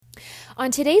On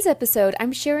today's episode,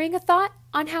 I'm sharing a thought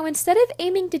on how instead of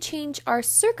aiming to change our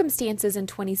circumstances in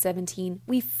 2017,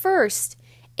 we first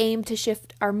aim to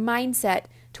shift our mindset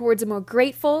towards a more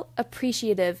grateful,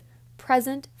 appreciative,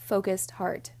 present-focused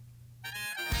heart.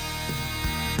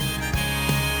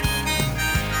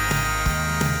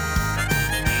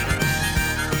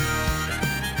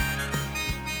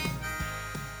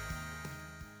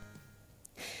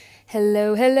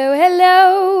 Hello, hello,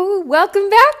 hello. Welcome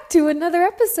back to another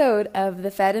episode of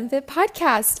the Fed and Fit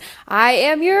podcast. I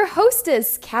am your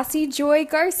hostess, Cassie Joy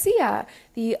Garcia,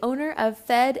 the owner of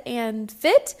Fed and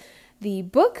Fit, the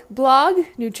book, blog,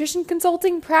 nutrition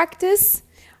consulting practice,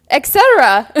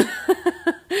 etc.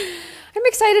 I'm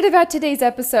excited about today's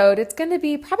episode. It's going to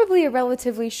be probably a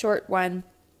relatively short one.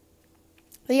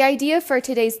 The idea for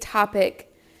today's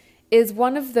topic is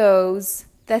one of those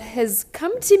that has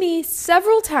come to me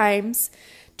several times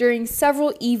during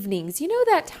several evenings. You know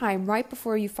that time right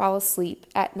before you fall asleep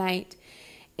at night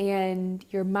and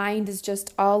your mind is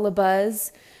just all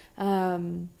abuzz.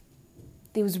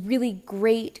 Those really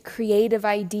great creative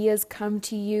ideas come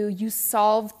to you. You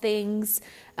solve things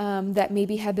that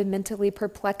maybe have been mentally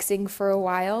perplexing for a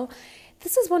while.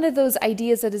 This is one of those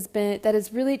ideas that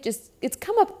has really just, it's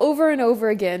come up over and over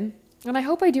again. And I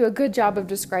hope I do a good job of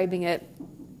describing it.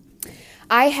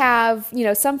 I have,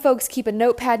 some folks keep a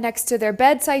notepad next to their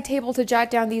bedside table to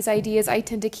jot down these ideas. I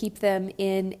tend to keep them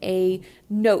in a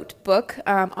notebook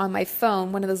on my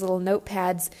phone, one of those little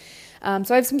notepads.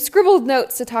 So I have some scribbled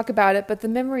notes to talk about it, but the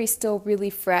memory is still really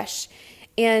fresh.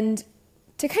 And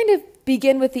to kind of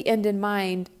begin with the end in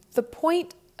mind, the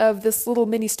point of this little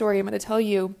mini story I'm going to tell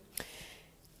you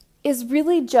is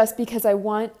really just because I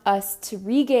want us to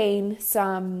regain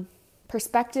some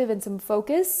perspective and some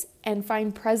focus and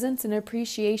find presence and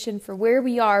appreciation for where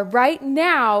we are right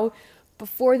now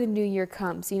before the new year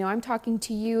comes. I'm talking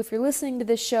to you, if you're listening to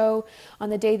this show on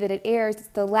the day that it airs, it's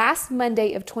the last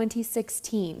Monday of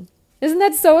 2016. Isn't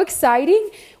that so exciting?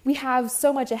 We have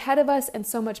so much ahead of us and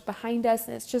so much behind us,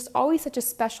 and it's just always such a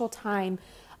special time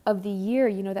of the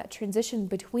year, that transition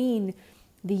between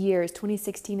the years,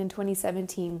 2016 and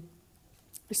 2017.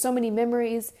 There's so many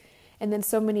memories and then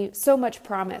so much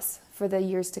promise for the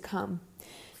years to come.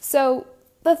 So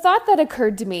the thought that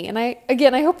occurred to me, and I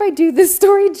hope I do this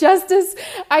story justice.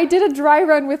 I did a dry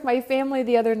run with my family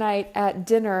the other night at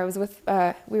dinner. I was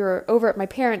we were over at my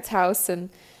parents' house,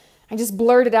 and I just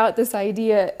blurted out this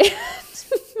idea. And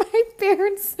my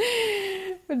parents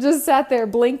just sat there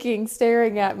blinking,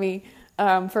 staring at me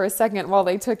for a second while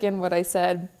they took in what I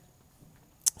said.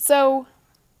 So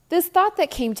this thought that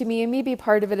came to me, and maybe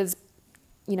part of it is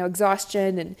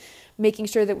exhaustion and making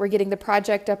sure that we're getting the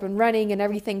project up and running and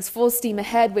everything's full steam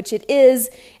ahead, which it is,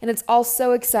 and it's all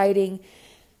so exciting.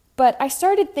 But I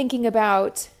started thinking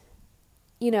about,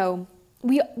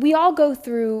 we all go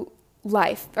through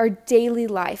life, our daily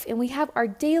life, and we have our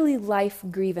daily life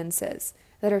grievances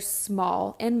that are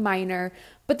small and minor,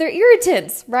 but they're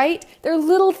irritants, right? They're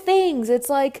little things. It's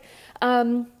like,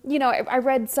 I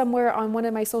read somewhere on one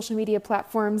of my social media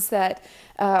platforms that,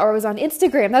 or it was on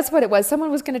Instagram, that's what it was.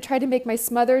 Someone was going to try to make my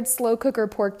smothered slow cooker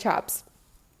pork chops.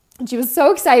 And she was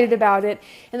so excited about it.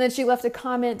 And then she left a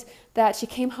comment that she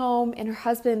came home and her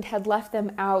husband had left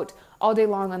them out all day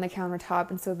long on the countertop.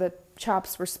 And so the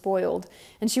chops were spoiled.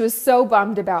 And she was so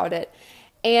bummed about it.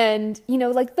 And,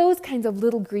 like those kinds of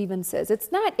little grievances,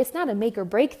 it's not a make or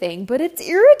break thing, but it's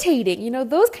irritating.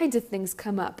 Those kinds of things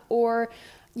come up. Or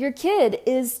your kid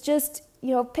is just,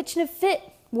 pitching a fit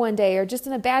one day or just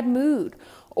in a bad mood.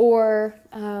 Or,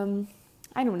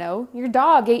 I don't know, your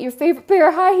dog ate your favorite pair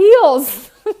of high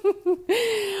heels.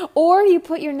 Or you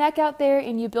put your neck out there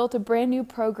and you built a brand new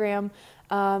program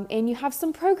and you have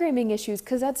some programming issues,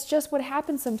 because that's just what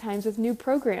happens sometimes with new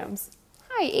programs.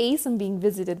 Hi, Ace, I'm being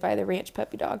visited by the ranch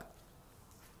puppy dog.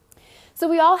 So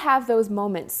we all have those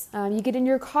moments. You get in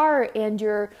your car and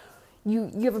you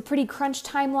have a pretty crunch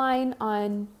timeline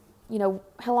on,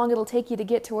 how long it'll take you to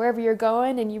get to wherever you're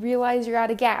going, and you realize you're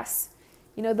out of gas.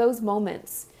 Those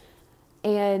moments.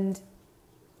 And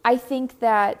I think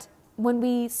that when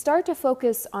we start to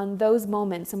focus on those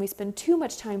moments and we spend too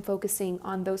much time focusing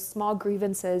on those small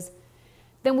grievances,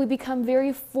 then we become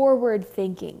very forward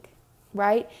thinking,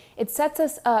 right? It sets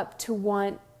us up to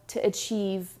want to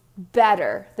achieve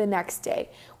better the next day.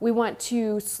 We want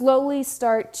to slowly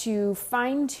start to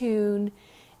fine-tune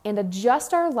and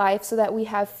adjust our life so that we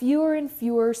have fewer and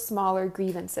fewer smaller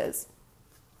grievances.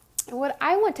 And what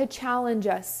I want to challenge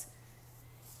us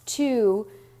to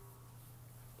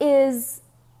is,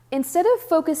 instead of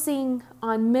focusing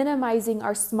on minimizing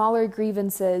our smaller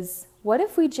grievances, what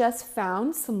if we just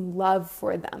found some love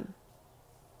for them?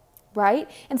 right?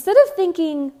 Instead of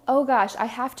thinking, oh gosh, I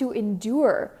have to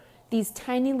endure these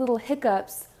tiny little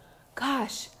hiccups,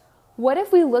 gosh, what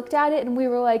if we looked at it and we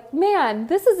were like, man,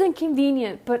 this is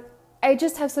inconvenient, but I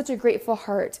just have such a grateful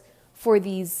heart for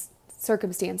these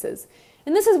circumstances.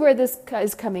 And this is where this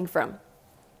is coming from.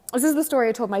 This is the story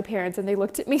I told my parents, and they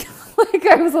looked at me like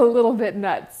I was a little bit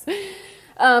nuts.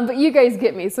 But you guys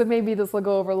get me, so maybe this will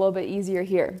go over a little bit easier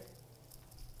here.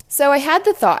 So I had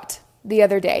the thought the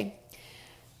other day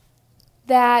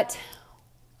that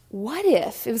what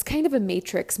if, it was kind of a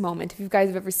Matrix moment, if you guys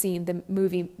have ever seen the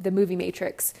movie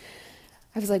Matrix.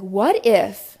 I was like, what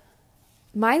if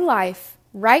my life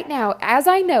right now, as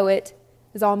I know it,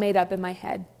 is all made up in my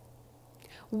head?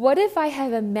 What if I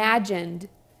have imagined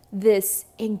this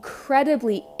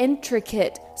incredibly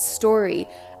intricate story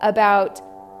about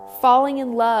falling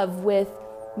in love with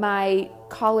my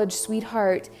college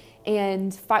sweetheart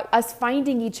and us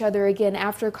finding each other again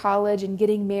after college and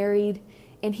getting married?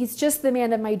 And he's just the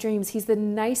man of my dreams. He's the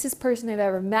nicest person I've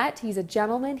ever met. He's a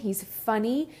gentleman. He's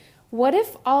funny. What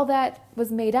if all that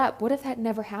was made up? What if that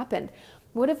never happened?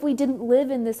 What if we didn't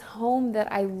live in this home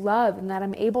that I love and that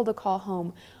I'm able to call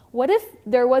home? What if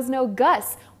there was no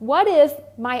Gus? What if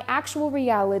my actual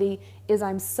reality is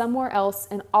I'm somewhere else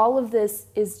and all of this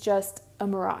is just a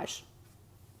mirage?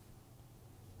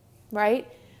 Right?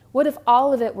 What if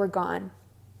all of it were gone?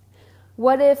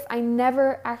 What if I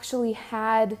never actually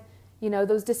had,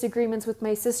 those disagreements with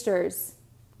my sisters?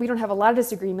 We don't have a lot of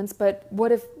disagreements, but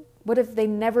what if they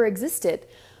never existed?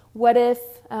 What if,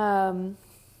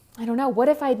 what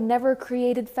if I'd never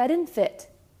created Fed and Fit?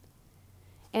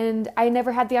 And I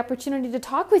never had the opportunity to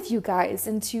talk with you guys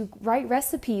and to write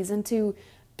recipes and to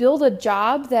build a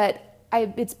job that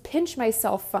it's pinch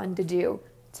myself fun to do.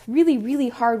 It's really, really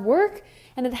hard work,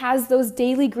 and it has those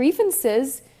daily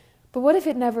grievances, but what if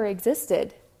it never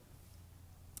existed?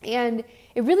 And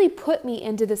it really put me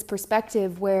into this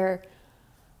perspective where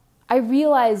I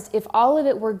realized if all of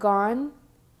it were gone,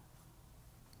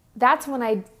 that's when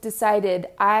I decided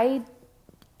I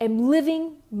am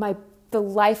living the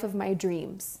life of my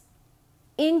dreams,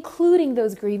 including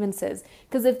those grievances.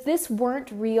 Because if this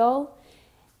weren't real,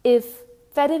 if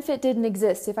Fed and Fit didn't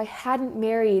exist, if I hadn't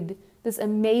married this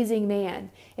amazing man,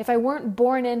 if I weren't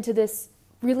born into this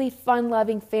really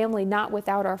fun-loving family, not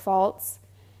without our faults,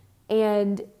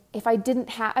 and if I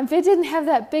didn't have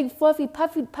that big fluffy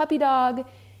puppy dog,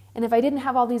 and if I didn't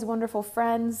have all these wonderful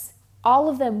friends, all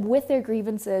of them with their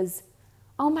grievances,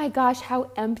 oh my gosh,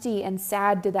 how empty and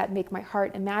sad did that make my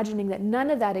heart, imagining that none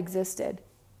of that existed.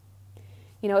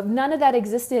 If none of that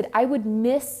existed, I would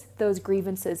miss those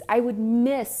grievances. I would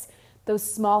miss those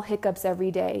small hiccups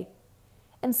every day.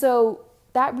 And so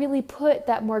that really put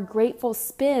that more grateful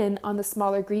spin on the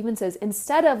smaller grievances.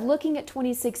 Instead of looking at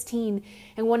 2016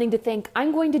 and wanting to think,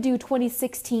 I'm going to do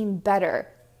 2016 better.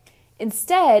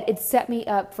 Instead, it set me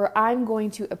up for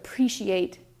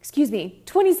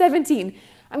 2017.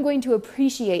 I'm going to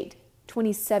appreciate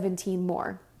 2017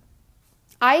 more.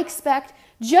 I expect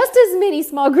just as many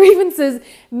small grievances,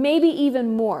 maybe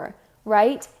even more,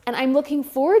 right? And I'm looking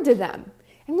forward to them.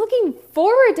 I'm looking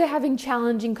forward to having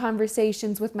challenging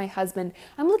conversations with my husband.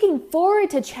 I'm looking forward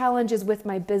to challenges with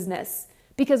my business,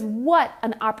 because what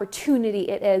an opportunity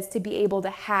it is to be able to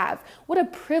have. What a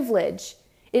privilege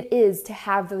it is to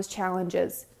have those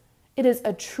challenges. It is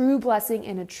a true blessing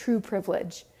and a true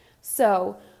privilege.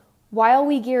 So while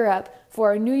we gear up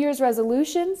for our New Year's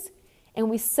resolutions and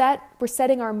we're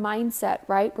setting our mindset,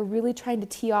 right? We're really trying to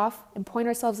tee off and point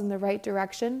ourselves in the right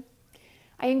direction.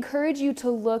 I encourage you to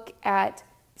look at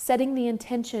setting the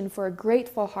intention for a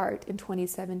grateful heart in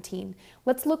 2017.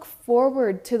 Let's look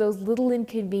forward to those little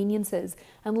inconveniences,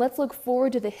 and let's look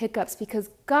forward to the hiccups,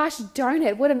 because gosh darn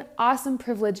it, what an awesome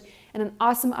privilege and an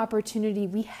awesome opportunity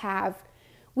we have.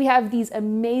 We have these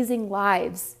amazing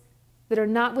lives that are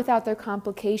not without their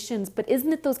complications, but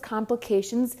isn't it those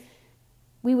complications?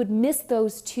 We would miss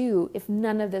those too if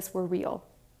none of this were real.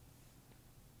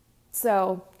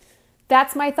 So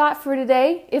that's my thought for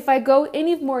today. If I go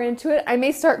any more into it, I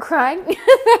may start crying.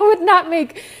 That would not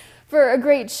make for a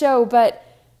great show, but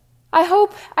I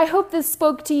hope this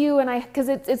spoke to you, and because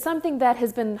it's something that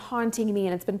has been haunting me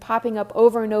and it's been popping up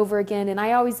over and over again, and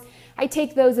I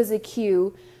take those as a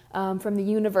cue from the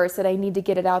universe that I need to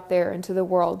get it out there into the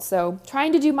world. So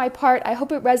trying to do my part. I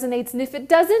hope it resonates, and if it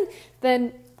doesn't,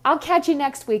 then I'll catch you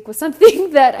next week with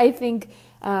something that I think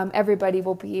everybody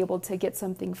will be able to get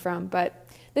something from. But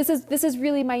this is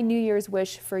really my New Year's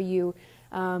wish for you,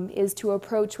 is to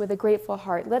approach with a grateful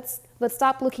heart. Let's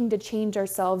stop looking to change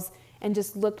ourselves and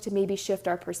just look to maybe shift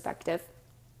our perspective.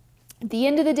 At the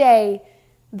end of the day,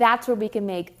 that's where we can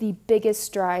make the biggest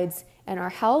strides in our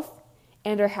health,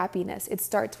 and our happiness. It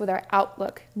starts with our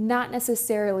outlook, not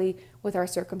necessarily with our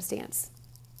circumstance.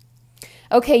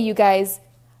 Okay, you guys,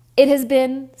 it has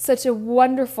been such a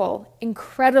wonderful,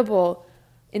 incredible,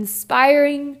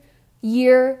 inspiring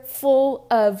year full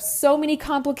of so many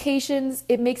complications.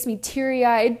 It makes me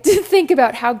teary-eyed to think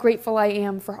about how grateful I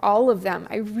am for all of them.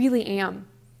 I really am.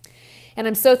 And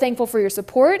I'm so thankful for your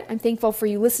support. I'm thankful for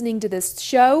you listening to this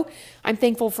show. I'm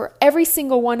thankful for every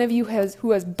single one of you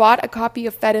who has bought a copy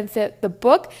of Fed and Fit, the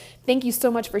book. Thank you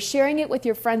so much for sharing it with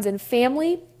your friends and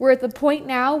family. We're at the point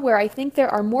now where I think there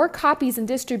are more copies in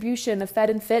distribution of Fed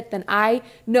and Fit than I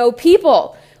know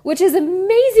people, which is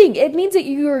amazing. It means that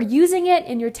you are using it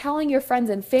and you're telling your friends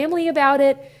and family about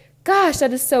it. Gosh,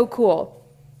 that is so cool.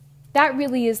 That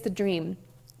really is the dream.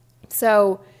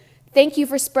 So thank you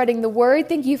for spreading the word.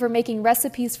 Thank you for making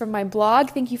recipes from my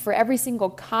blog. Thank you for every single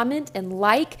comment and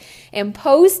like and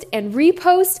post and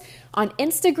repost on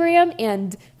Instagram.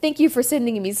 And thank you for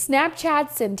sending me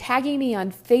Snapchats and tagging me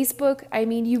on Facebook. I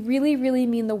mean, you really, really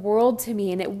mean the world to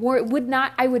me. And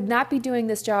I would not be doing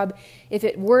this job if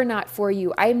it were not for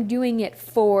you. I'm doing it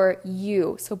for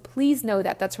you. So please know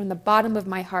that. That's from the bottom of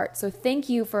my heart. So thank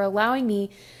you for allowing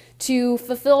me to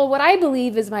fulfill what I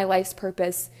believe is my life's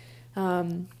purpose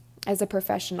as a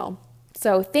professional.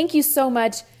 So thank you so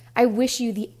much. I wish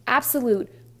you the absolute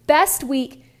best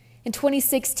week in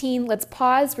 2016. Let's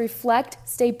pause, reflect,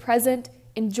 stay present,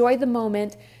 enjoy the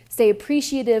moment, stay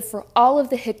appreciative for all of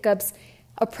the hiccups,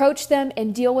 approach them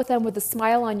and deal with them with a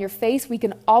smile on your face. We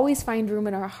can always find room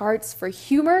in our hearts for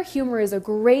humor. Humor is a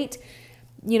great,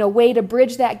 way to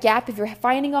bridge that gap if you're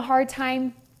finding a hard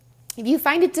time. If you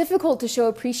find it difficult to show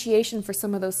appreciation for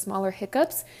some of those smaller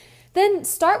hiccups, then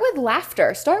start with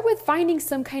laughter. Start with finding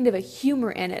some kind of a humor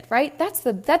in it, right? That's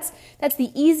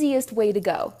the easiest way to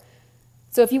go.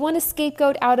 So if you want a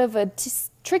scapegoat out of a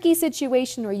tricky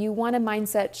situation or you want a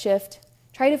mindset shift,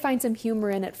 try to find some humor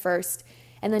in it first.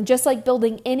 And then just like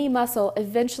building any muscle,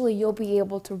 eventually you'll be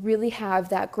able to really have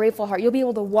that grateful heart. You'll be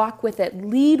able to walk with it,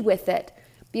 lead with it,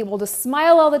 be able to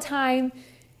smile all the time,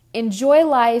 enjoy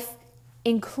life,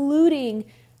 including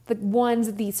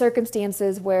the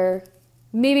circumstances where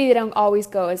maybe they don't always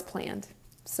go as planned.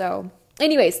 So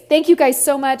anyways, thank you guys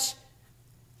so much.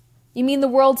 You mean the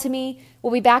world to me.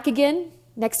 We'll be back again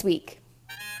next week.